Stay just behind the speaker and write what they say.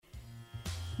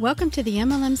Welcome to the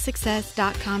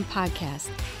MLMsuccess.com podcast,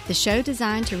 the show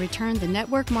designed to return the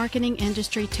network marketing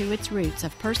industry to its roots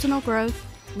of personal growth,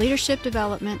 leadership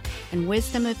development, and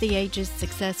wisdom of the ages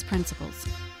success principles.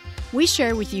 We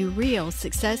share with you real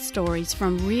success stories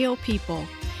from real people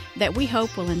that we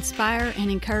hope will inspire and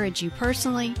encourage you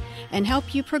personally and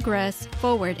help you progress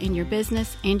forward in your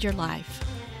business and your life.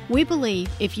 We believe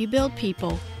if you build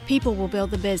people, people will build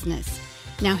the business.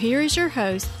 Now here is your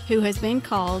host, who has been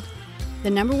called the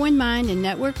number one mind in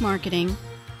network marketing,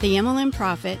 the MLM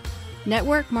Prophet,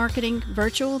 network marketing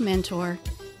virtual mentor,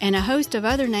 and a host of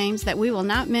other names that we will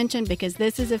not mention because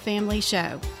this is a family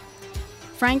show.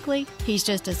 Frankly, he's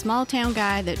just a small town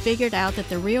guy that figured out that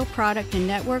the real product in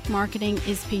network marketing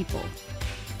is people.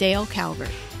 Dale Calvert.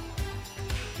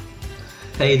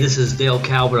 Hey, this is Dale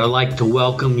Calvert. I'd like to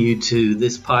welcome you to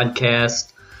this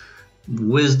podcast,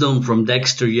 Wisdom from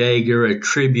Dexter Yager, a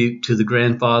tribute to the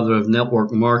grandfather of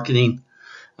network marketing.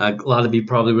 A lot of you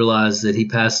probably realize that he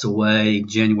passed away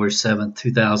January 7th,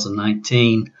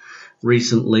 2019,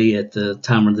 recently at the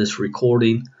time of this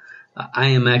recording. I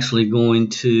am actually going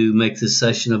to make this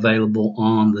session available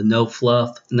on the No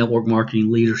Fluff Network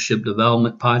Marketing Leadership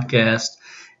Development podcast,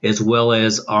 as well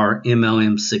as our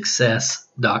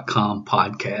MLMsuccess.com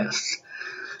podcast.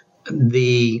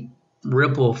 The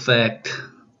ripple effect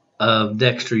of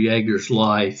Dexter Yager's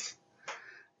life,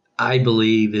 I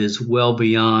believe, is well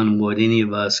beyond what any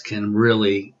of us can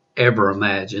really ever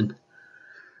imagine.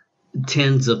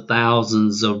 Tens of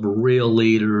thousands of real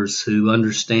leaders who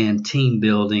understand team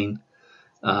building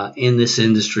in this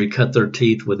industry cut their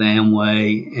teeth with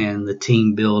Amway and the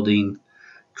team building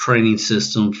training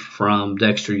systems from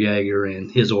Dexter Yager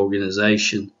and his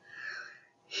organization.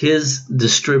 His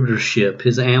distributorship,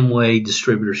 his Amway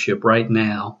distributorship right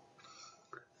now,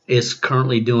 is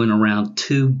currently doing around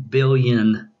 $2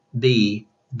 billion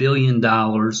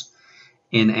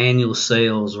in annual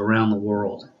sales around the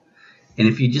world. And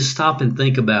if you just stop and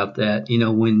think about that,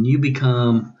 when you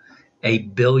become a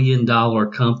 $1 billion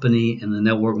company in the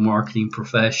network marketing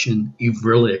profession, you've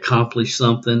really accomplished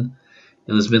something. And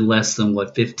there's been less than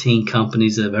 15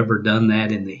 companies that have ever done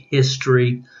that in the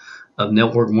history of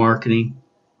network marketing.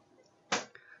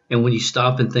 And when you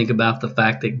stop and think about the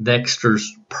fact that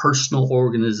Dexter's personal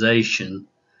organization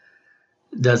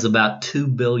does about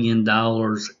 $2 billion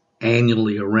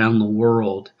annually around the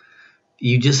world,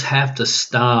 you just have to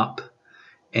stop,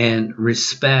 and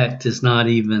respect does not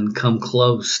even come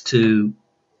close to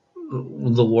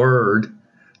the word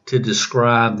to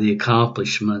describe the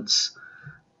accomplishments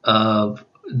of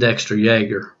Dexter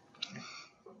Yager.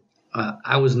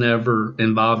 I was never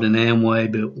involved in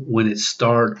Amway, but when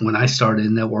I started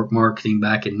in network marketing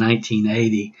back in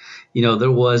 1980, there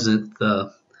wasn't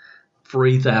the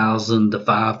 3,000 to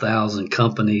 5,000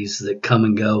 companies that come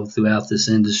and go throughout this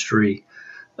industry.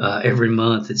 Every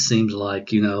month, it seems like,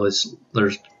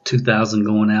 there's 2,000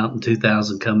 going out and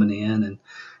 2,000 coming in, and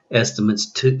estimates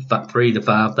 3,000 to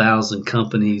 5,000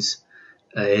 companies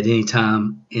at any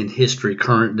time in history,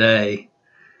 current day.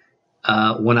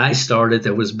 When I started,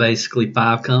 there was basically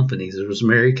 5 companies. There was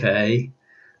Mary Kay,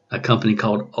 a company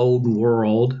called Old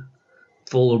World,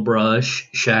 Fuller Brush,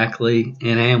 Shackley,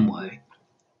 and Amway.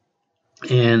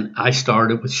 And I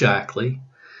started with Shackley,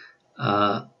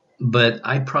 but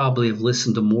I probably have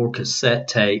listened to more cassette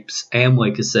tapes,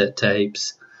 Amway cassette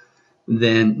tapes,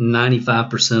 than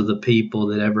 95% of the people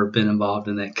that ever been involved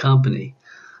in that company.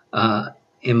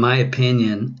 In my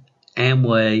opinion,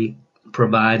 Amway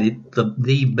provided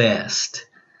the best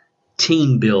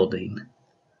team building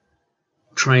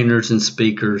trainers and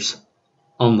speakers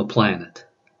on the planet.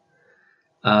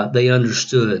 They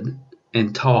understood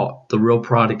and taught the real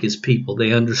product is people.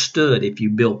 They understood if you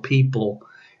build people,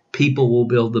 people will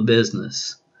build the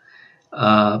business.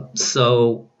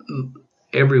 So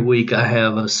every week I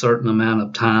have a certain amount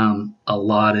of time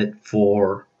allotted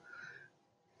for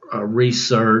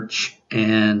research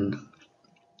and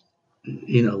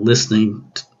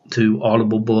listening to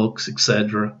audible books,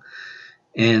 etc.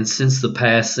 And since the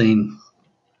passing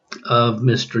of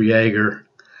Mr. Yager,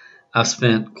 I've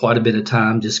spent quite a bit of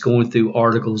time just going through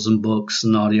articles and books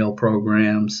and audio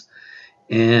programs.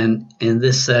 And in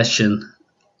this session,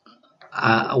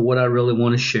 what I really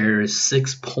want to share is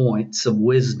 6 points of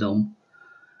wisdom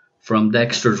from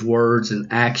Dexter's words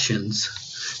and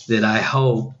actions that I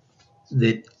hope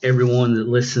that everyone that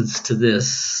listens to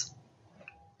this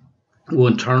will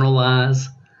internalize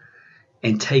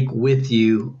and take with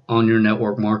you on your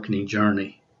network marketing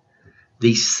journey.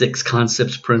 These 6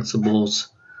 concepts, principles,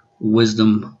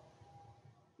 wisdom,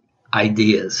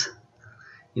 ideas.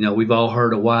 We've all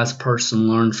heard a wise person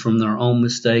learns from their own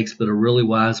mistakes, but a really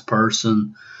wise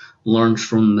person learns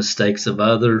from the mistakes of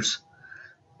others.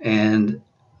 And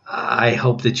I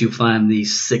hope that you find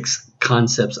these 6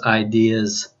 concepts,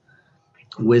 ideas,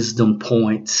 wisdom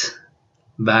points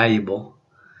valuable.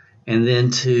 And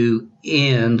then to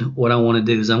end, what I want to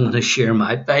do is I'm going to share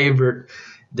my favorite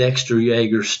Dexter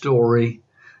Yeager story.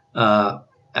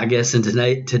 I guess in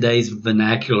today's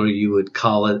vernacular, you would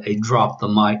call it a drop the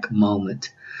mic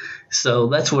moment. So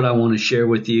that's what I want to share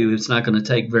with you. It's not going to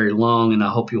take very long, and I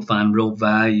hope you'll find real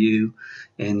value,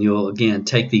 and you'll, again,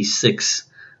 take these 6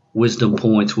 wisdom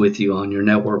points with you on your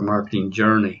network marketing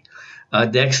journey.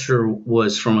 Dexter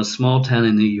was from a small town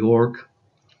in New York,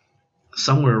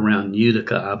 somewhere around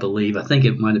Utica, I believe. I think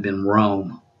it might have been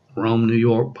Rome, New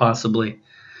York, possibly.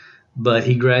 But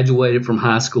he graduated from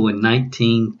high school in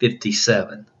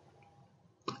 1957.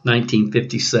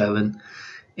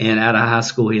 And out of high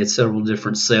school, he had several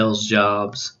different sales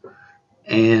jobs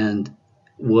and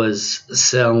was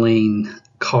selling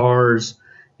cars.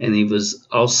 And he was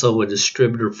also a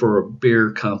distributor for a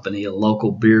beer company, a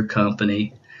local beer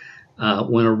company,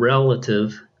 when a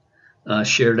relative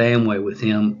shared Amway with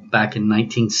him back in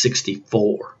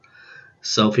 1964.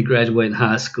 So if he graduated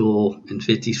high school in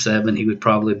 57, he would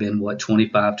probably have been,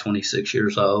 25, 26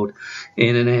 years old,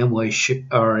 and an Amway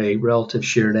or a relative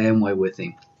shared Amway with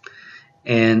him.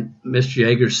 And Mr.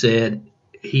 Yeager said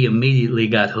he immediately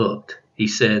got hooked. He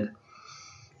said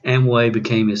Amway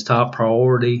became his top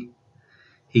priority.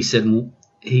 He said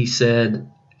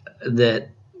that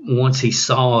once he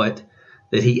saw it,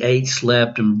 that he ate,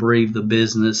 slept, and breathed the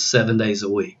business 7 days a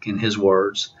week, in his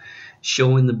words,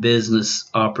 showing the business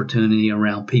opportunity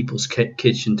around people's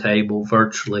kitchen table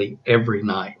virtually every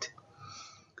night.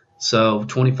 So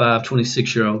 25,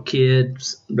 26-year-old kid,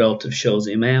 relative shows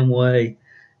him Amway.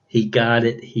 He got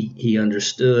it. He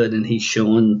understood, and he's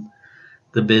showing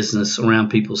the business around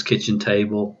people's kitchen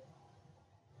table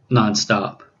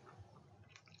nonstop.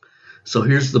 So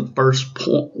here's the first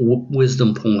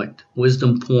wisdom point.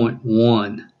 Wisdom point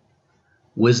one.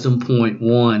 Wisdom point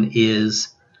one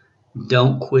is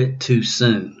don't quit too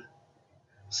soon.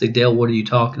 Say, Dale, what are you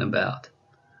talking about?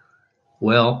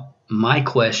 Well, my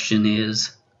question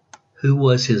is, who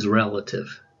was his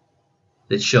relative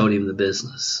that showed him the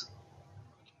business?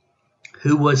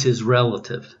 Who was his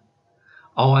relative?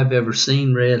 All I've ever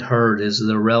seen, read, heard is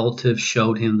the relative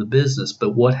showed him the business.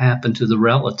 But what happened to the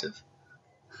relative?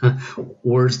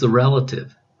 Where's the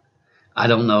relative? I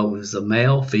don't know. It was a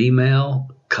male,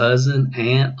 female, cousin,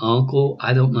 aunt, uncle.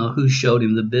 I don't know who showed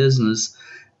him the business.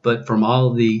 But from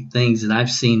all the things that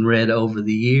I've seen, read over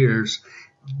the years,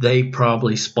 they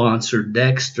probably sponsored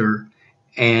Dexter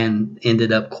and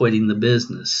ended up quitting the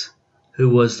business.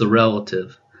 Who was the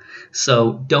relative?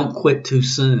 So don't quit too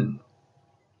soon.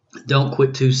 Don't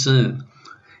quit too soon.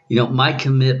 You know, my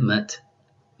commitment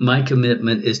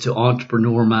is to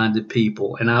entrepreneur-minded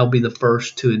people, and I'll be the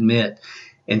first to admit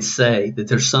and say that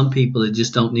there's some people that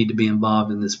just don't need to be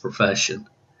involved in this profession.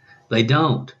 They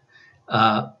don't,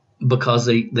 because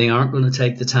they aren't going to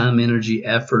take the time, energy,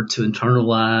 effort to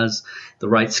internalize the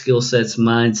right skill sets,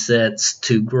 mindsets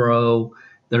to grow.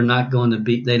 They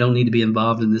don't need to be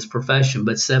involved in this profession.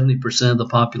 But 70% of the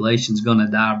population is going to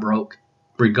die broke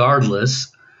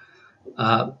regardless.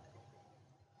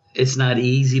 It's not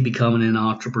easy becoming an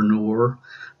entrepreneur.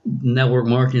 Network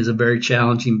marketing is a very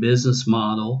challenging business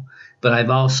model, but I've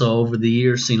also over the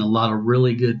years seen a lot of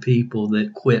really good people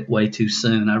that quit way too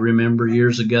soon. I remember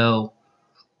years ago,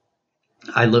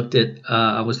 I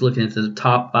was looking at the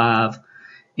top 5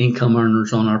 income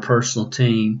earners on our personal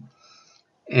team,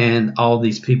 and all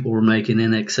these people were making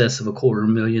in excess of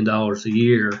 $250,000 a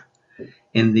year.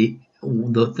 And the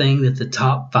thing that the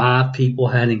top 5 people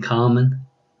had in common,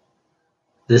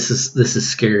 this is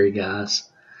scary, guys.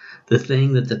 The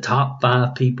thing that the top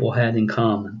 5 people had in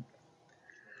common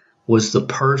was the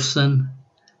person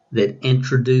that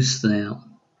introduced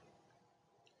them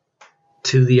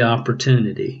to the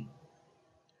opportunity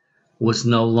was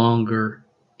no longer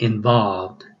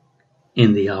involved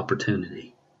in the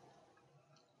opportunity.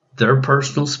 Their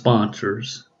personal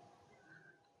sponsors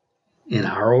in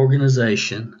our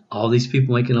organization, all these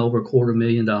people making over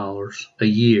 $250,000 a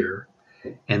year,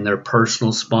 and their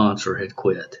personal sponsor had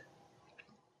quit.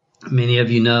 Many of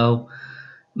you know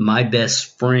my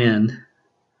best friend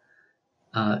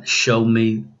showed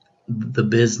me the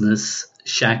business,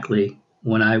 Shackley,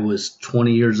 when I was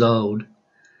 20 years old,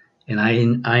 and I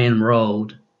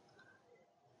enrolled,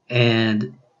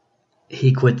 and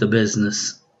he quit the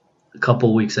business a couple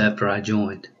of weeks after I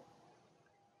joined.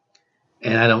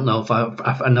 And I don't know if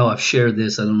I know I've shared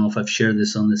this. I don't know if I've shared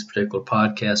this on this particular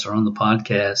podcast or on the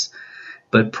podcast,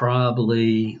 but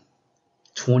probably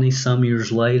 20 some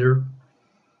years later,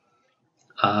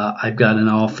 I've got an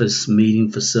office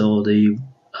meeting facility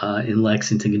in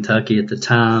Lexington, Kentucky. At the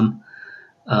time,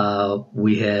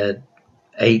 we had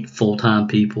 8 full-time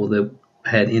people that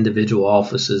had individual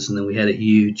offices, and then we had a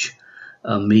huge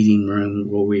meeting room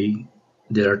where we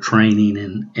did our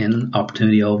training and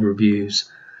opportunity overviews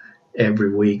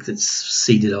every week that's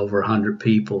seated over 100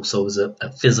 people. So it was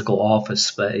a physical office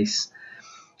space.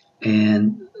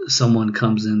 And someone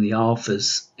comes in the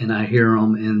office, and I hear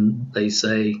them, and they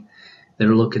say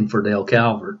they're looking for Dale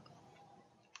Calvert.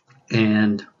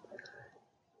 And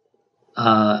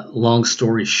long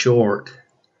story short,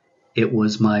 it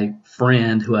was my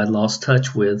friend who I'd lost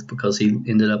touch with because he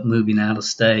ended up moving out of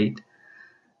state.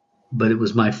 But it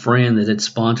was my friend that had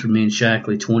sponsored me in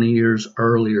Shaklee 20 years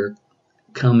earlier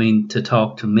coming to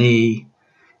talk to me.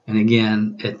 And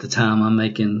again, at the time, I'm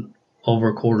making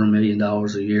over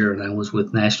 $250,000 a year, and I was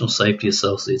with National Safety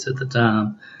Associates at the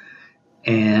time.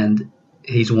 And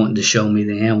he's wanting to show me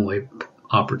the Amway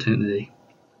opportunity.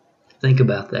 Think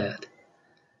about that.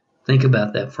 Think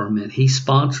about that for a minute. He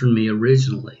sponsored me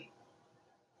originally,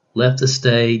 left the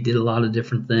state, did a lot of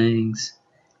different things,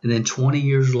 and then 20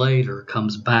 years later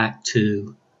comes back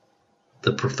to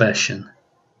the profession.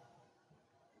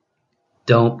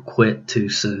 Don't quit too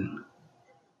soon.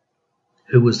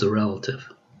 Who was the relative?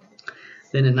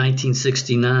 Then in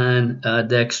 1969,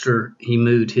 Dexter, he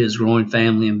moved his growing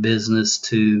family and business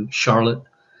to Charlotte,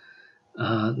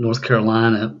 North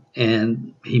Carolina,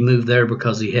 and he moved there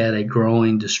because he had a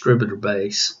growing distributor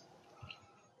base.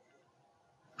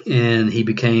 And he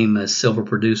became a silver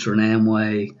producer in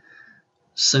Amway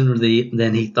sooner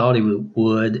than he thought he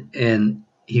would, and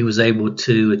he was able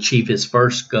to achieve his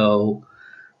first goal,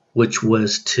 which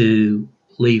was to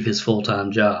leave his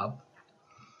full-time job.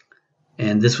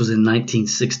 And this was in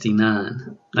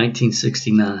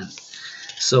 1969.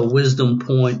 So wisdom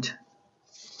point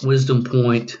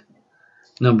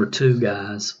number 2,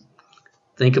 guys.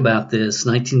 Think about this.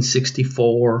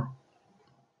 1964,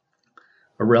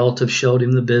 a relative showed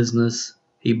him the business.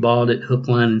 He bought it hook,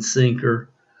 line, and sinker.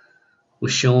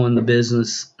 Was showing the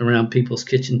business around people's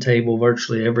kitchen table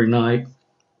virtually every night.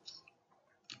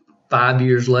 5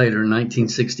 years later,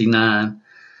 1969,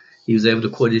 he was able to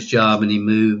quit his job and he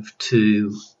moved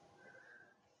to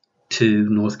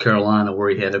North Carolina, where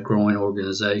he had a growing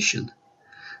organization.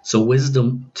 So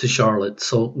wisdom to Charlotte.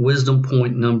 So wisdom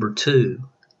point number 2,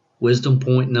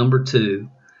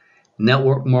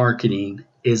 network marketing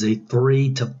is a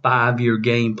 3 to 5 year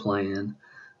game plan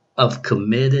of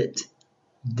committed,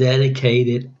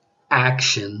 dedicated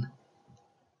action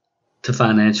to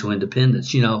financial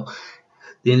independence. You know,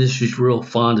 the industry's real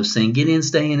fond of saying, get in,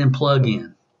 stay in, and plug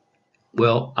in.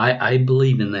 Well, I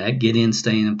believe in that, get in,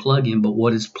 stay in, and plug in. But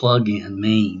what does plug in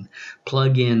mean?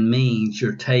 Plug in means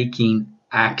you're taking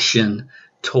action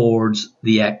towards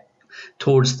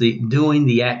doing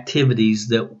the activities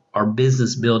that are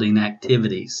business building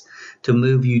activities to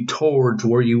move you towards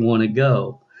where you want to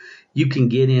go. You can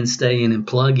get in, stay in, and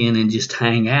plug in and just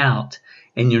hang out,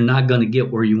 and you're not going to get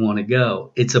where you want to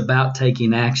go. It's about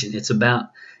taking action. It's about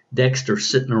Dexter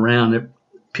sitting around at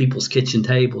people's kitchen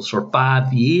tables for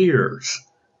 5 years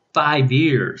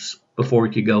before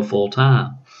he could go full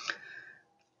time.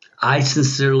 I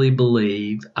sincerely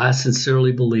believe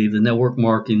the network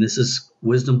marketing, this is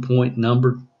wisdom point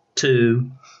number 2,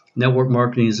 network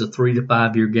marketing is a 3 to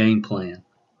 5 year game plan.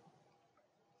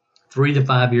 3 to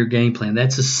 5 year game plan.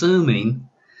 That's assuming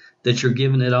that you're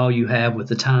giving it all you have with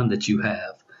the time that you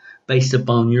have, based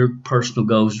upon your personal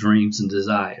goals, dreams, and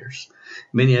desires.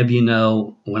 Many of you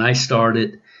know when I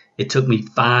started, it took me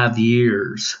 5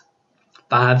 years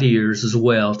as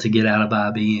well to get out of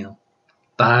IBM.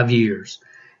 5 years.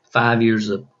 5 years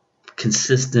of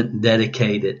consistent,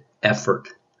 dedicated effort.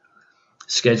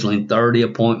 Scheduling 30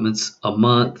 appointments a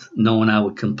month, knowing I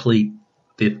would complete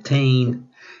 15.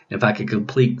 If I could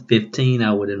complete 15,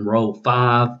 I would enroll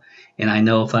 5. And I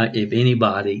know if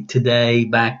anybody today,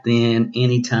 back then,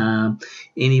 anytime,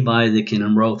 anybody that can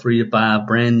enroll 3 to 5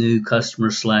 brand new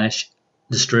customers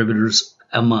 / distributors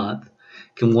a month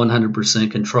can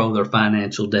 100% control their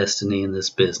financial destiny in this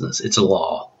business. It's a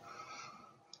law.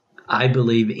 I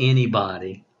believe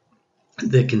anybody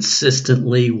that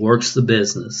consistently works the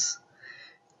business,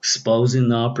 exposing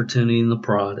the opportunity in the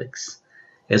products,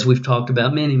 as we've talked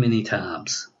about many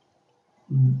times,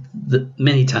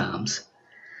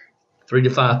 3 to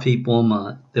 5 people a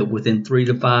month, that within 3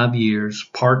 to 5 years,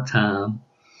 part-time,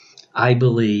 I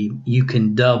believe you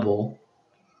can double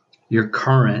your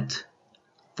current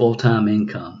full-time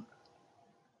income.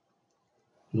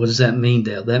 What does that mean,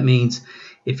 Dale? That means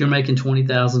if you're making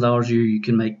 $20,000 a year, you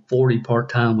can make 40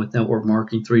 part-time with network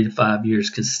marketing, 3 to 5 years,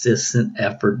 consistent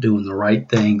effort, doing the right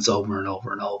things over and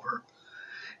over and over.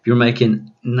 If you're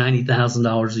making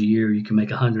 $90,000 a year, you can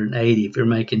make 180. If you're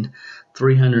making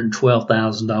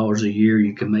 $312,000 a year,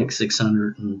 you can make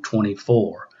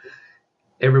 624.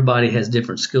 Everybody has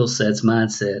different skill sets,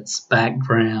 mindsets,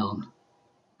 background.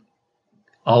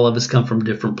 All of us come from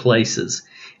different places.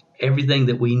 Everything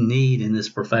that we need in this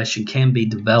profession can be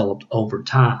developed over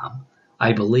time.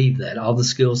 I believe that. All the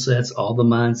skill sets, all the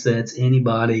mindsets,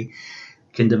 anybody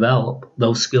can develop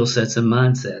those skill sets and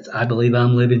mindsets. I believe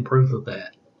I'm living proof of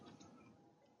that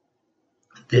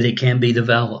it can be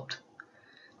developed.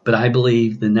 But I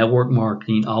believe the network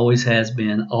marketing always has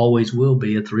been, always will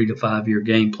be a 3 to 5 year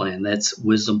game plan. That's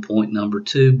wisdom point number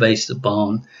 2, based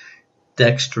upon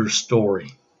Dexter's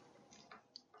story.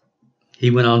 He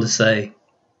went on to say,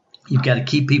 you've got to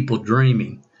keep people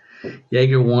dreaming.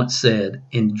 Yeager once said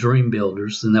in Dream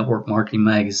Builders, the network marketing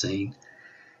magazine,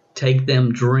 take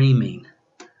them dreaming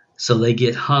so they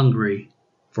get hungry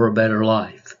for a better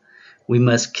life. We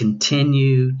must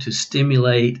continue to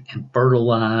stimulate and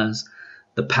fertilize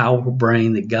the powerful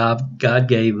brain that God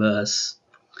gave us,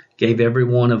 gave every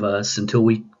one of us, until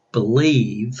we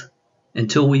believe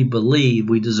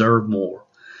we deserve more.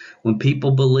 When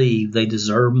people believe they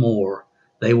deserve more,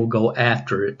 they will go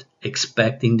after it,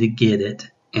 expecting to get it,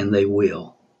 and they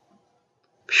will.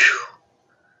 Phew.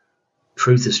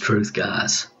 Truth is truth,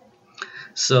 guys.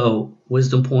 So,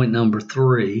 wisdom point number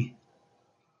 3,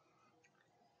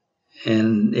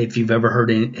 and if you've ever heard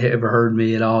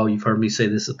me at all, you've heard me say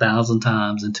this 1,000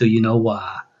 times, until you know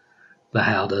why, the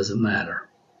how doesn't matter.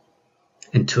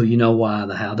 Until you know why,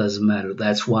 the how doesn't matter.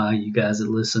 That's why you guys that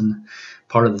listen,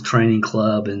 part of the training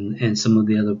club and some of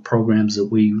the other programs that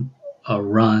we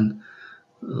run,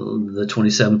 the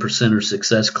 27%er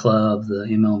Success Club, the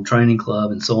MLM Training Club,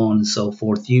 and so on and so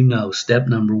forth. You know, step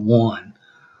number 1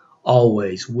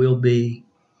 always will be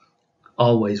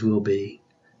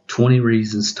 20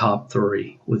 reasons top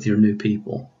 3 with your new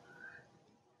people.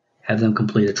 Have them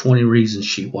complete a 20 reasons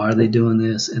sheet. Why are they doing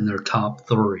this? And their top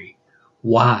 3.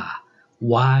 Why?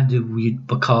 Why do we?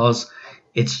 Because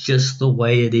it's just the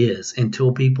way it is.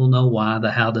 Until people know why, the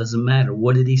how doesn't matter.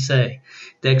 What did he say?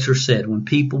 Dexter said, when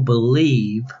people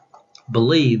believe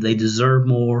they deserve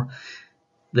more,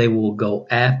 they will go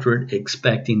after it,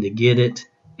 expecting to get it,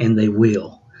 and they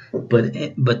will. But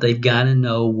they've got to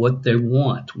know what they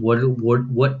want. What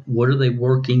are they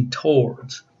working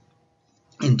towards?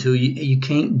 Until you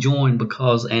can't join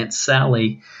because Aunt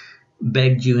Sally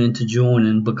begged you into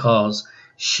joining because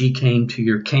she came to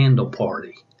your candle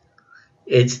party.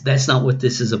 That's not what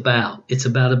this is about. It's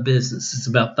about a business. It's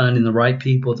about finding the right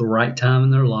people at the right time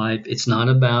in their life. It's not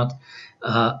about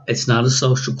it's not a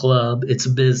social club. It's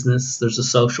a business. There's a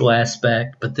social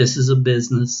aspect, but this is a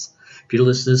business. If you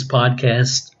listen to this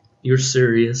podcast, you're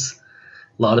serious.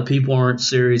 A lot of people aren't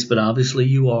serious, but obviously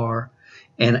you are.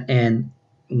 And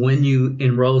when you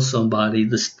enroll somebody,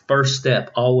 the first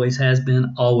step always has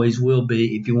been, always will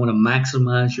be, if you want to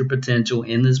maximize your potential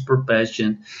in this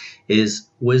profession, is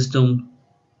wisdom.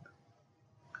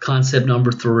 Concept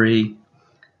number 3,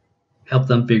 help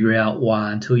them figure out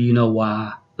why. Until you know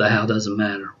why, the how doesn't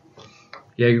matter.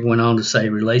 Yeager went on to say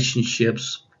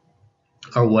relationships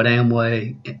are what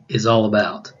Amway is all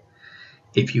about.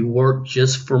 If you work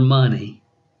just for money,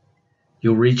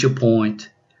 you'll reach a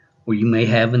point where you may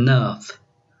have enough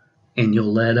and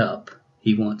you'll let up,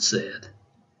 he once said.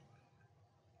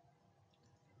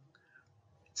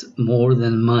 It's more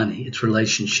than money. It's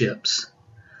relationships.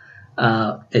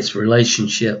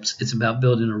 It's about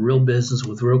building a real business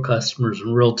with real customers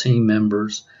and real team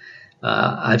members.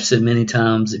 I've said many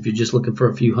times, if you're just looking for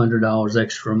a few $100s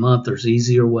extra a month, there's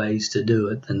easier ways to do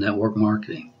it than network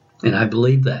marketing. And I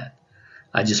believe that.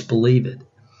 I just believe it.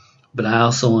 But I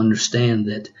also understand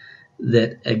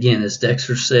that again, as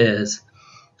Dexter says,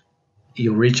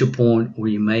 you'll reach a point where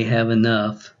you may have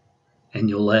enough and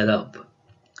you'll let up.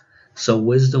 So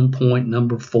wisdom point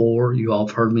number 4, you all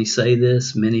have heard me say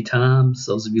this many times.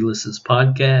 Those of you listen to this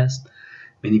podcast,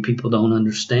 many people don't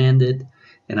understand it.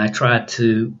 And I try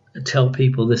to tell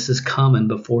people this is coming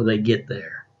before they get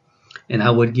there. And I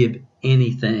would give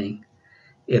anything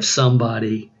if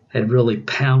somebody had really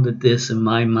pounded this in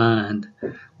my mind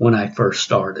when I first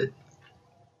started.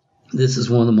 This is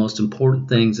one of the most important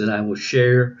things that I will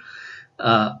share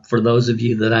for those of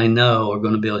you that I know are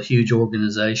going to build huge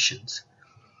organizations.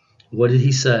 What did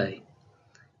he say?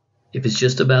 If it's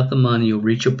just about the money, you'll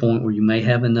reach a point where you may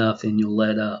have enough and you'll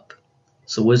let up.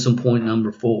 So wisdom point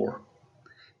number 4.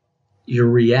 Your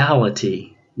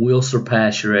reality will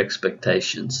surpass your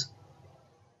expectations.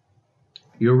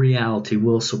 your reality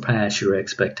will surpass your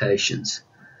expectations.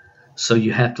 So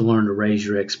you have to learn to raise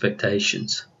your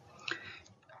expectations.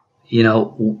 You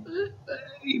know,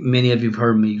 many of you have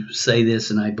heard me say this,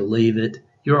 and I believe it.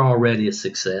 You're already a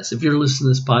success. If you're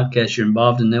listening to this podcast, you're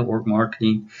involved in network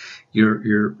marketing,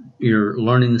 you're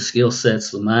learning the skill sets,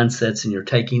 the mindsets, and you're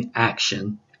taking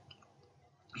action,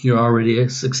 you're already a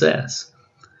success.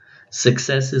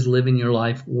 Success is living your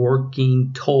life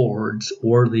working towards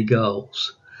worthy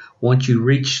goals. Once you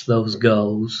reach those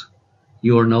goals,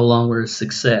 you are no longer a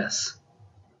success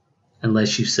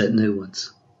unless you set new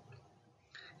ones.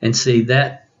 And see,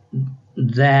 that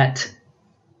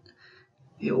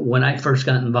when I first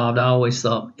got involved, I always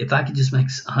thought if I could just make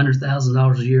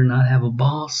 $100,000 a year and not have a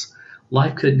boss,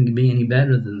 life couldn't be any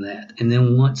better than that. And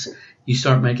then once you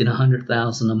start making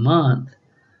 $100,000 a month,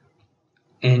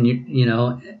 and you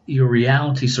know your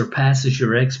reality surpasses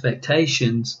your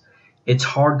expectations, it's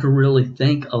hard to really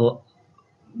think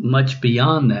much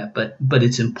beyond that. But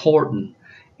it's important,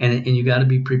 and you got to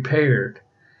be prepared.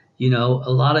 You know, a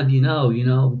lot of you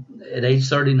know, at age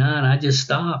 39, I just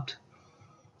stopped.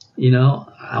 You know,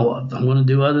 I want to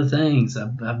do other things.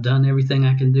 I've done everything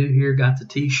I can do here. Got the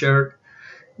T-shirt.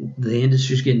 The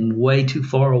industry's getting way too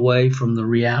far away from the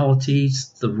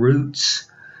realities, the roots,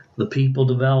 the people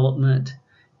development.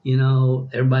 You know,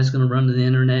 everybody's going to run to the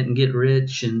internet and get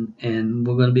rich, and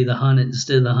we're going to be the hunted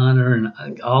instead of the hunter.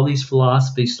 And all these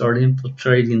philosophies start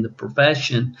infiltrating the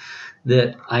profession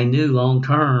that I knew long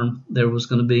term there was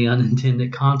going to be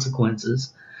unintended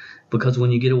consequences, because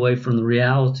when you get away from the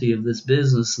reality of this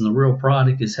business and the real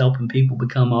product is helping people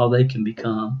become all they can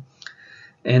become.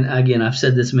 And again, I've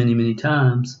said this many, many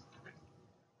times.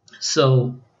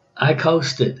 So I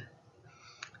coasted.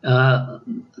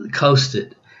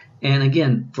 And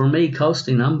again, for me,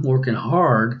 coasting, I'm working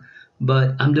hard,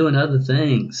 but I'm doing other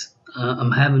things.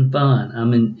 I'm having fun.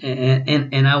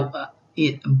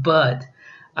 But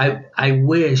I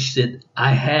wish that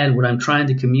I had what I'm trying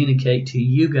to communicate to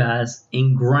you guys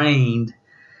ingrained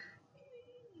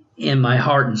in my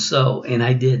heart and soul, and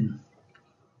I didn't.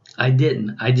 I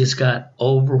just got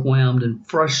overwhelmed and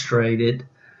frustrated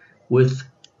with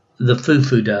the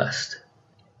foo-foo dust.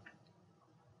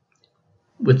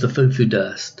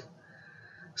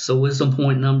 So wisdom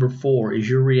point number 4 is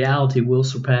your reality will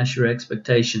surpass your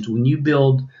expectations. When you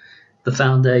build the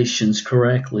foundations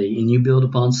correctly and you build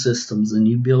upon systems and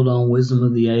you build on wisdom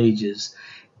of the ages,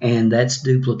 and that's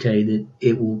duplicated,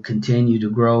 it will continue to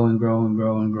grow and grow and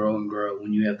grow and grow and grow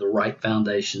when you have the right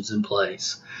foundations in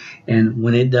place. And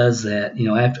when it does that, you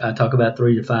know, after I talk about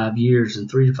 3 to 5 years, and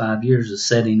 3 to 5 years is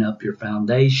setting up your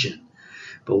foundation.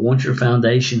 But once your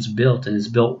foundation's built, and it's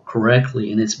built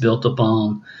correctly, and it's built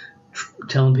upon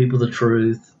telling people the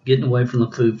truth, getting away from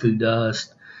the foo-foo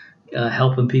dust,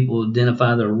 helping people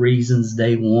identify their reasons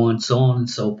they want, so on and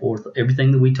so forth,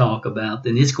 everything that we talk about,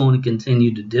 then it's going to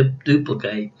continue to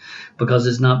duplicate, because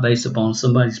it's not based upon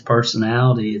somebody's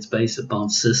personality, it's based upon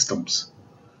systems.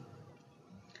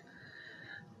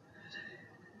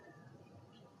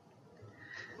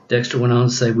 Dexter went on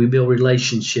to say, we build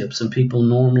relationships, and people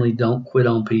normally don't quit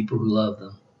on people who love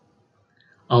them.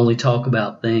 Only talk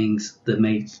about things that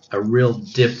make a real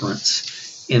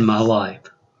difference in my life.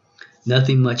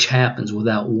 Nothing much happens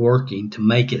without working to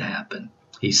make it happen,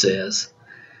 he says.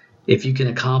 If you can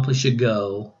accomplish a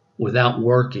goal without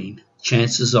working,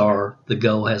 chances are the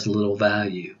goal has little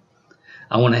value.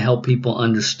 I want to help people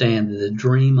understand that a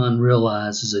dream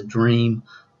unrealized is a dream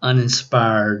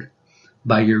uninspired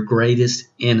by your greatest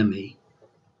enemy,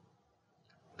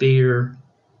 fear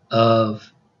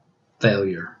of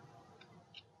failure.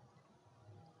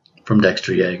 From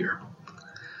Dexter Yager.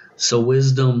 So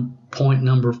wisdom point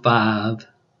number 5,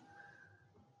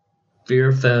 fear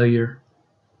of failure,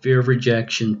 fear of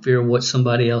rejection, fear of what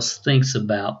somebody else thinks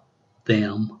about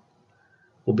them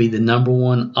will be the number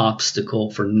one obstacle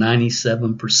for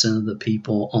 97% of the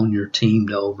people on your team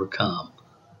to overcome.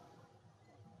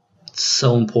 It's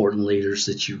so important, leaders,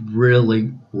 that you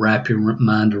really wrap your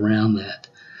mind around that,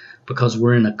 because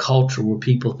we're in a culture where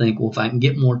people think, well, if I can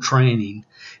get more training,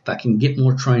 if I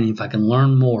can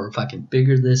learn more, if I can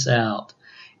figure this out.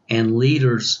 And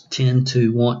leaders tend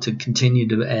to want to continue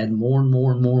to add more and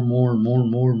more and more and more and more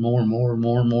and more and more and more and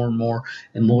more and more and more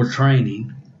and more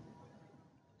training.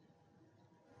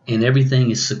 And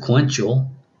everything is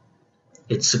sequential.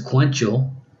 It's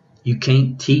sequential. You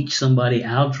can't teach somebody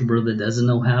algebra that doesn't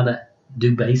know how to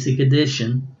do basic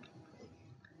addition.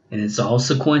 And it's all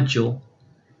sequential.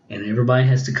 And everybody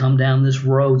has to come down this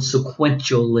road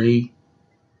sequentially.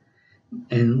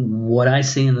 And what I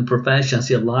see in the profession, I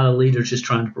see a lot of leaders just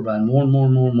trying to provide more and more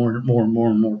and more and more and more and more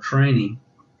and more training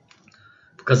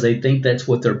because they think that's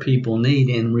what their people need.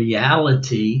 In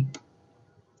reality,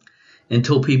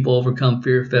 until people overcome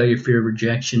fear of failure, fear of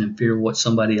rejection, and fear of what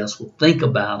somebody else will think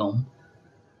about them,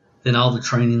 then all the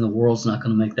training in the world's not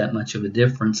going to make that much of a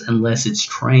difference unless it's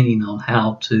training on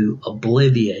how to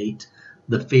obliviate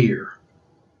the fear.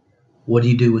 What do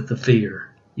you do with the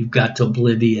fear? You've got to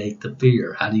obliviate the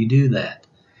fear. How do you do that?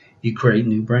 You create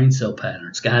new brain cell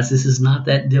patterns. Guys, this is not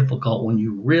that difficult when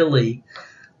you really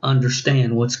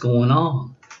understand what's going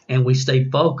on. And we stay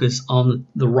focused on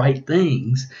the right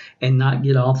things and not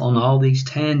get off on all these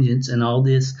tangents and all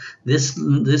this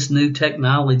new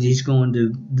technology is going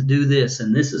to do this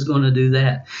and this is going to do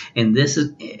that. And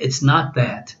it's not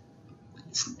that.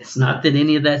 It's not that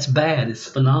any of that's bad. It's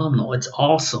phenomenal. It's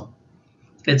awesome.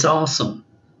 It's awesome.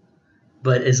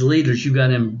 But as leaders, you got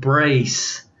to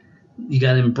embrace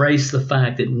the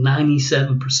fact that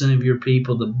 97% of your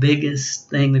people, the biggest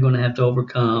thing they're going to have to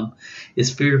overcome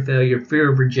is fear of failure,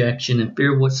 fear of rejection, and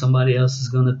fear of what somebody else is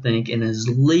going to think. And as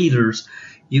leaders,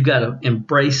 you got to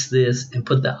embrace this and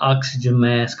put the oxygen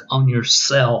mask on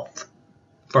yourself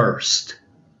first.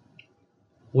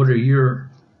 What are your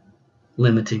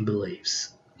limiting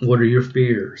beliefs? What are your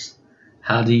fears?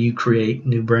 How do you create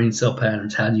new brain cell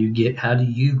patterns? How do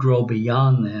you grow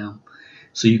beyond them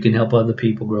so you can help other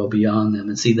people grow beyond them?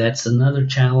 And see, that's another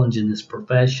challenge in this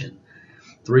profession.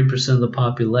 3% of the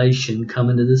population come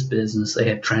into this business. They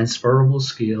have transferable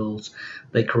skills.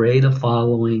 They create a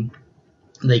following.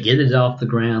 They get it off the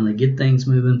ground. They get things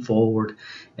moving forward.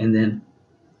 And then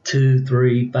 2,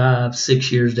 3, 5,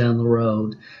 6 years down the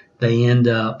road, they end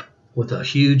up with a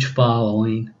huge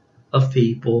following of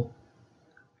people.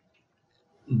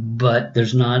 But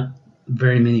there's not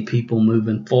very many people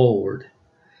moving forward.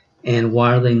 And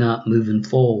why are they not moving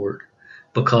forward?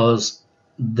 Because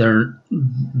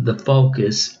the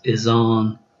focus is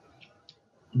on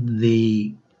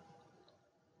the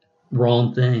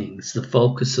wrong things. The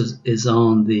focus is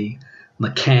on the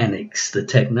mechanics, the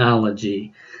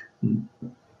technology,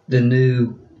 the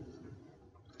new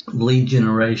lead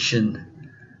generation,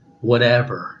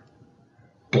 whatever,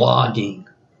 blogging,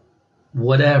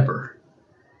 whatever.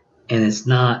 And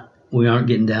we aren't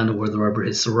getting down to where the rubber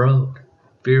hits the road.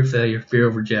 Fear of failure, fear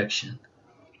of rejection.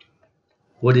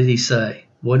 What did he say?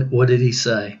 What did he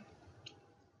say?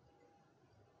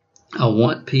 I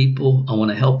want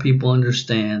to help people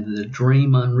understand that a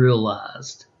dream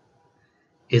unrealized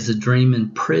is a dream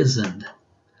imprisoned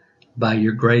by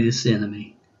your greatest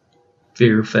enemy,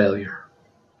 fear of failure.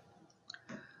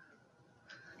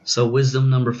 So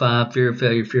wisdom number 5, fear of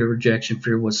failure, fear of rejection,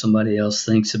 fear of what somebody else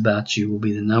thinks about you will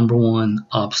be the number one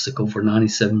obstacle for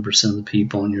 97% of the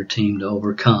people on your team to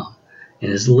overcome.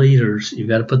 And as leaders, you've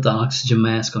got to put the oxygen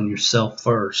mask on yourself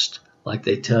first, like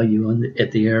they tell you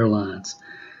at the airlines.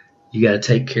 You got to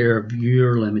take care of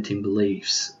your limiting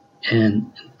beliefs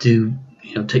and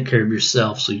take care of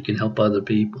yourself so you can help other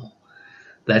people.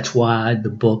 That's why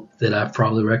the book that I've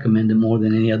probably recommended more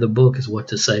than any other book is What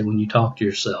to Say When You Talk to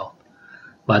Yourself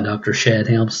by Dr. Shad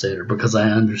Helmstetter, because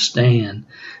I understand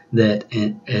that,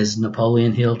 as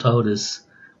Napoleon Hill told us,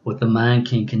 what the mind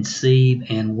can conceive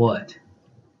and what?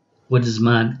 What does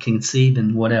mind conceive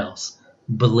and what else?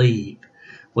 Believe.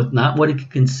 Not what it can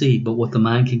conceive, but what the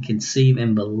mind can conceive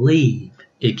and believe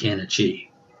it can achieve.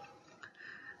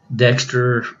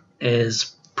 Dexter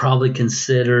is probably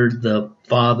considered the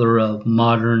father of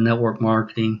modern network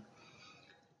marketing,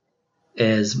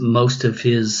 as most of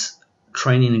his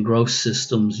training and growth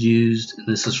systems used, and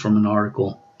this is from an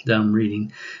article that I'm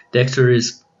reading, Dexter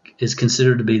is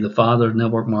considered to be the father of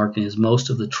network marketing, as most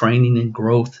of the training and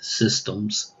growth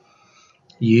systems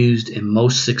used in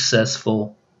most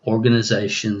successful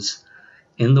organizations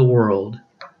in the world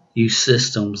use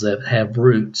systems that have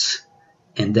roots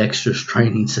in Dexter's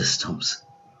training systems.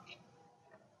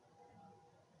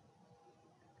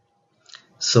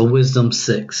 So wisdom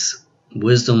 6,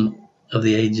 wisdom of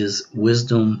the ages,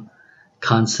 wisdom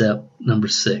concept number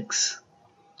 6.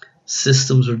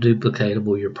 Systems are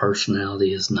duplicatable, your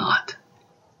personality is not.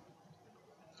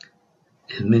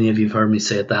 And many of you have heard me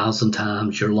say 1,000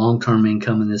 times, your long-term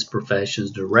income in this profession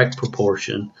is direct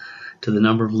proportion to the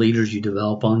number of leaders you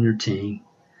develop on your team.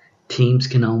 Teams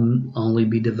can only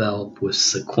be developed with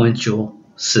sequential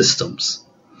systems.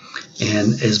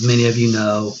 And as many of you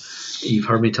know, you've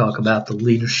heard me talk about the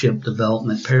leadership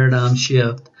development paradigm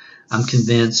shift. I'm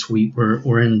convinced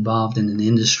we're involved in an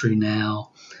industry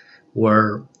now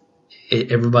where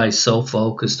everybody's so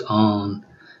focused on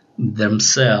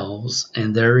themselves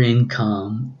and their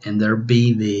income and their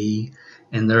BV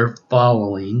and their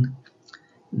following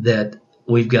that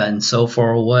we've gotten so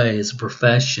far away as a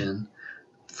profession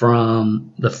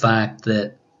from the fact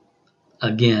that,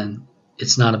 again,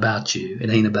 it's not about you. It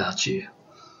ain't about you.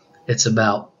 It's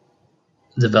about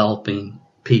developing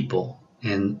people.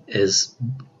 And as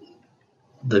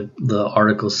the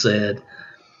article said,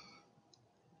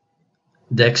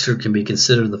 Dexter can be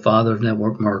considered the father of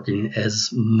network marketing,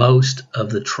 as most of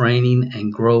the training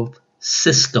and growth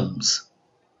systems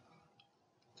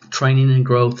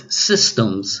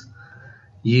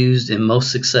used in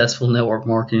most successful network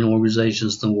marketing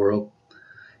organizations in the world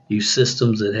use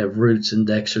systems that have roots in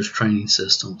Dexter's training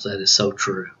systems. That is so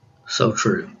true. So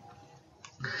true.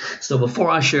 So before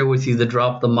I share with you the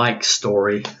drop the mic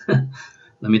story, let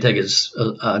me take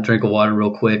a drink of water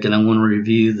real quick, and I want to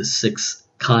review the 6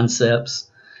 concepts,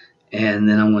 and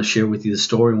then I want to share with you the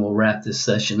story, and we'll wrap this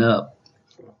session up.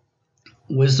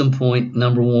 Wisdom point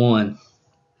number 1,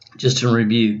 just to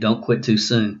review, don't quit too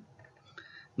soon.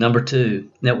 Number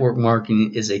 2, network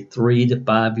marketing is a 3 to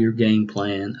 5 year game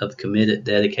plan of committed,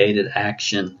 dedicated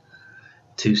action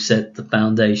to set the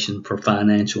foundation for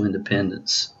financial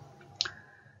independence.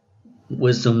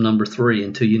 Wisdom number 3,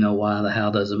 until you know why, the how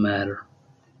doesn't matter.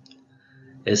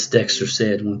 As Dexter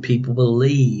said, when people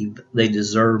believe they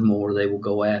deserve more, they will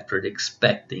go after it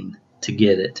expecting to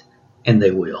get it, and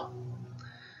they will.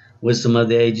 Wisdom of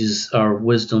the ages, or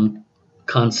wisdom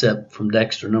concept from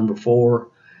Dexter number 4,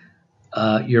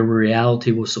 your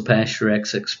reality will surpass your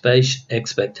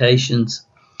expectations,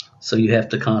 so you have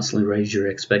to constantly raise your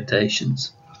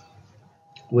expectations.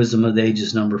 Wisdom of the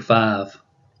ages number 5,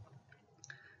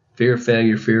 fear of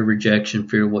failure, fear of rejection,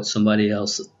 fear of what somebody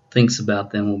else thinks about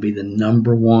them will be the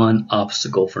number 1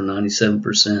 obstacle for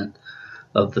 97%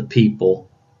 of the people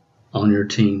on your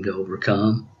team to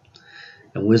overcome.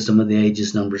 And wisdom of the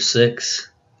ages number 6,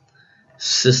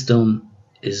 systems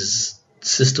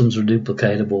are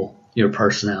duplicatable. Your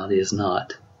personality is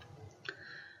not.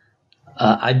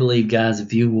 I believe, guys,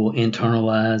 if you will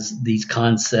internalize these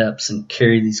concepts and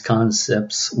carry these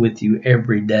concepts with you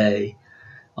every day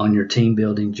on your team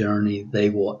building journey, they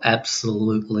will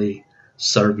absolutely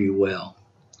serve you well.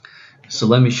 So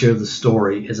let me share the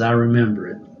story as I remember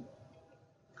it.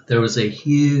 There was a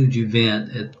huge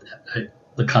event at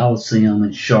the Coliseum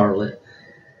in Charlotte.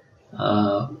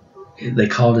 They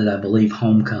called it, I believe,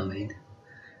 Homecoming.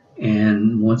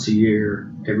 And once a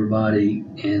year, everybody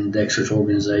in Dexter's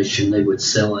organization, they would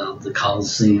sell out the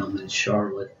Coliseum in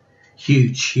Charlotte.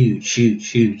 Huge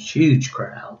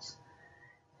crowds.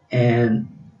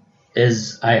 And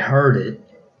as I heard it,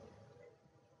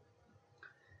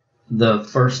 the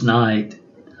first night,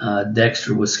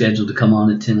 Dexter was scheduled to come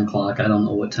on at 10 o'clock. I don't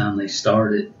know what time they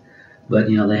started, but,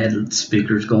 they had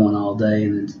speakers going all day,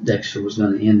 and then Dexter was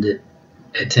going to end it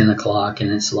at 10 o'clock,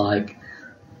 and it's like,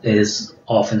 as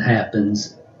often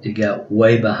happens, it got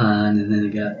way behind, and then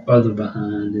it got further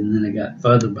behind, and then it got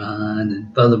further behind,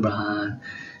 and further behind,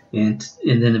 and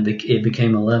then it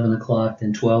became 11 o'clock,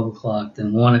 then 12 o'clock,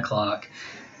 then 1 o'clock,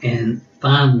 and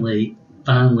finally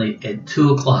at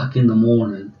 2 o'clock in the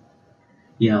morning,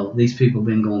 these people have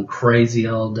been going crazy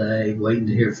all day, waiting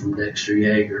to hear from Dexter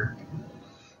Yager,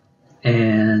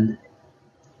 and,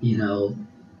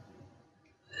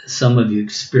 some of you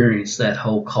experienced that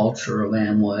whole culture of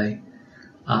Amway.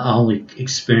 I only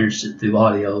experienced it through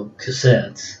audio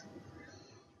cassettes.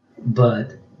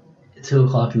 But at 2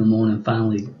 o'clock in the morning,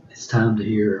 finally, it's time to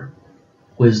hear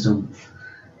wisdom,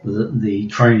 the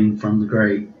training from the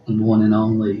great and one and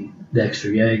only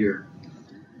Dexter Yager.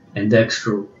 And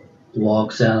Dexter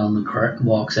walks out on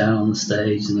the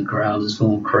stage, and the crowd is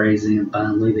going crazy. And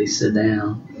finally, they sit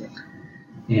down,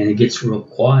 and it gets real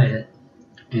quiet,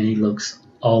 and he looks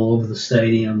all over the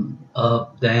stadium,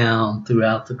 up, down,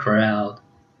 throughout the crowd.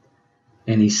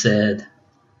 And he said,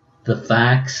 the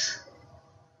facts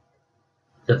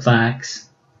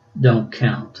don't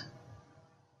count.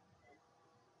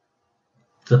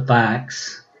 The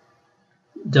facts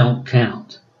don't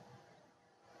count.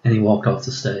 And he walked off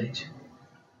the stage.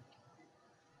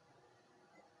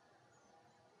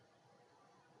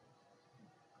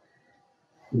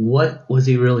 What was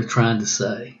he really trying to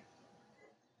say?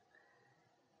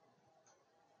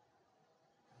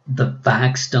 The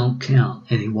facts don't count,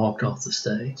 and he walked off the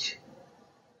stage.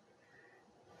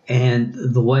 And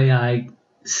the way I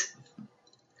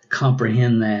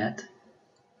comprehend that,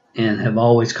 and have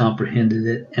always comprehended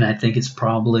it, and I think it's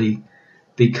probably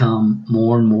become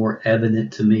more and more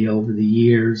evident to me over the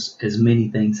years, as many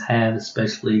things have,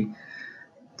 especially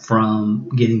from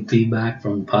getting feedback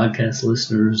from podcast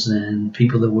listeners and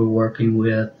people that we're working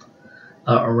with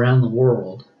around the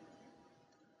world,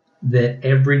 that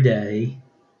every day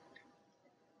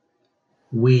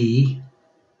we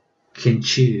can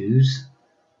choose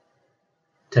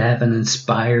to have an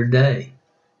inspired day.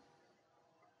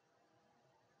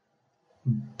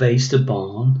 based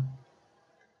upon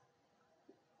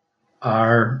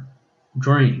our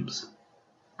dreams,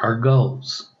 our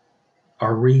goals,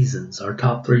 our reasons, our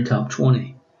top 3, top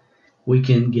 20. We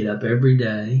can get up every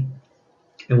day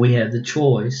and we have the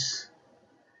choice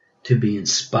to be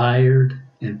inspired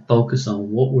and focus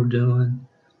on what we're doing,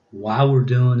 why we're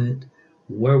doing it,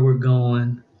 where we're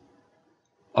going,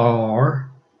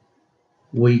 or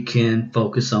we can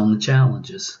focus on the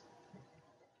challenges.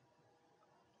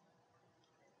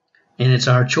 And it's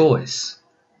our choice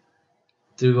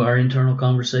through our internal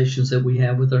conversations that we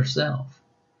have with ourselves.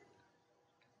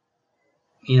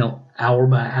 Hour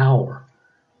by hour,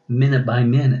 minute by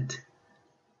minute,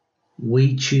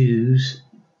 we choose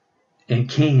and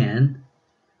can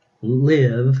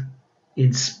live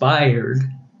inspired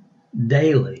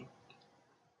daily.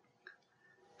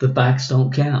 The facts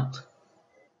don't count.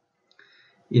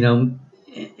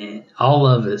 All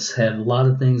of us have a lot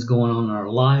of things going on in our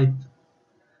life,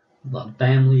 a lot of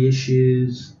family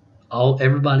issues.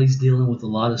 Everybody's dealing with a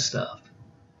lot of stuff.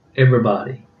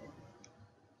 Everybody.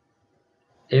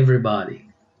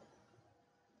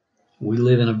 We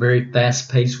live in a very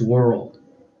fast-paced world.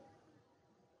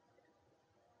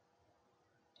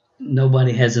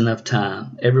 Nobody has enough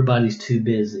time. Everybody's too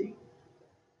busy.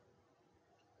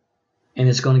 And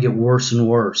it's going to get worse and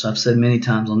worse. I've said many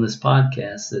times on this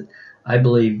podcast that I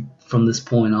believe from this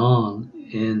point on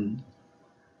in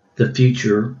the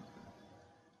future,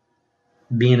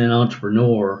 being an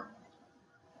entrepreneur,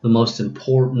 the most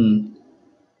important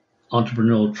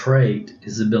entrepreneurial trait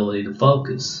is the ability to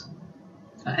focus.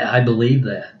 I believe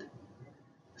that.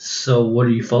 So what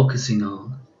are you focusing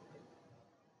on?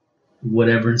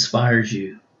 Whatever inspires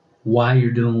you. Why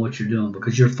you're doing what you're doing.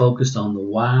 Because you're focused on the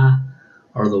why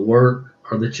or the work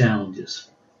or the challenges.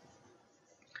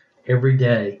 Every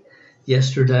day.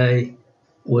 Yesterday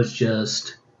was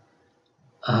just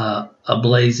a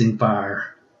blazing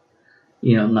fire.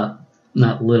 Not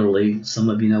literally. Some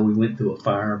of you know we went through a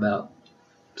fire about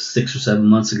 6 or 7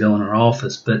 months ago in our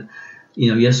office. But,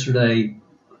 yesterday,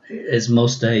 as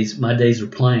most days, my days are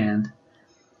planned.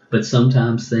 But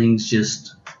sometimes things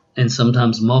just, and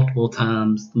sometimes multiple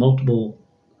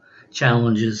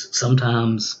challenges,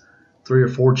 sometimes 3 or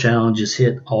 4 challenges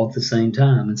hit all at the same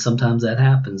time. And sometimes that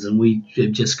happens. And we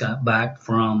just got back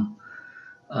from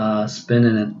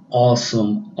spending an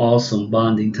awesome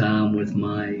bonding time with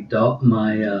my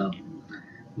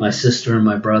sister and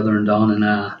my brother and Dawn and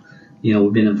I.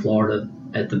 We've been in Florida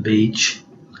at the beach.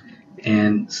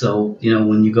 And so,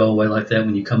 when you go away like that,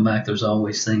 when you come back, there's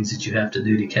always things that you have to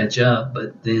do to catch up.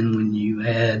 But then when you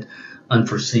add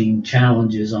unforeseen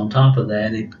challenges on top of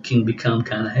that, it can become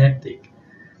kind of hectic.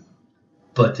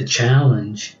 But the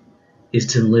challenge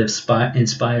is to live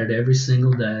inspired every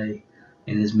single day.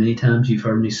 And as many times you've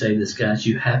heard me say this, guys,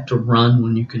 you have to run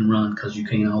when you can run because you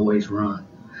can't always run.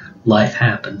 Life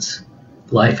happens.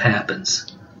 So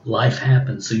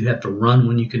you have to run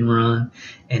when you can run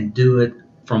and do it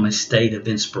from a state of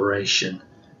inspiration.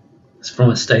 It's from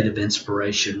a state of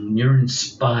inspiration. When you're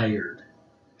inspired,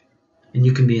 and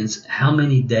you can be, how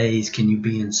many days can you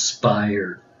be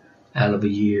inspired out of a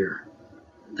year?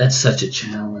 That's such a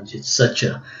challenge. It's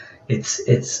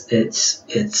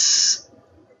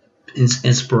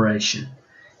inspiration.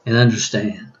 And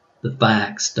understand, the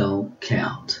facts don't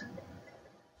count.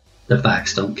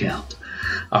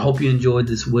 I hope you enjoyed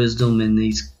this wisdom and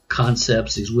these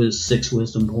concepts, these 6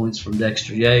 wisdom points from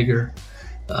Dexter Yager.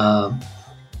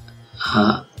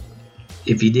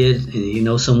 If you did and you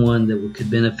know someone that could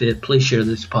benefit, please share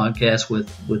this podcast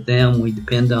with them. We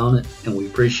depend on it and we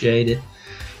appreciate it.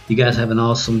 You guys have an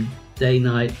awesome day,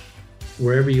 night,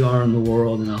 wherever you are in the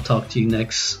world, and I'll talk to you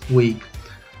next week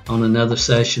on another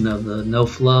session of the No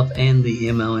Fluff and the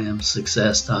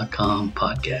MLMsuccess.com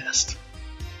podcast.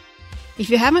 If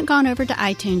you haven't gone over to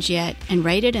iTunes yet and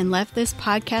rated and left this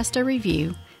podcast a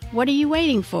review, what are you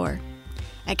waiting for?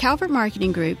 At Calvert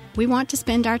Marketing Group, we want to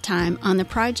spend our time on the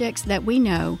projects that we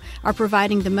know are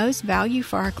providing the most value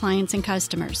for our clients and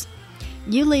customers.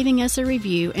 You leaving us a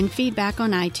review and feedback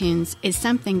on iTunes is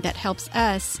something that helps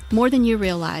us more than you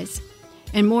realize.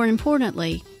 And more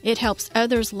importantly, it helps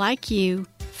others like you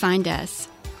find us.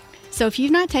 So if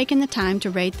you've not taken the time to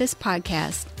rate this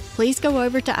podcast, please go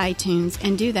over to iTunes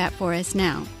and do that for us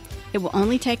now. It will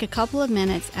only take a couple of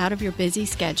minutes out of your busy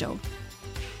schedule.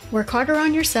 Work harder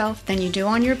on yourself than you do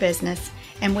on your business,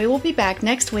 and we will be back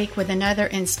next week with another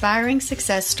inspiring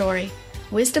success story,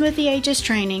 wisdom of the ages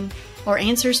training, or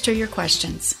answers to your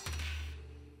questions.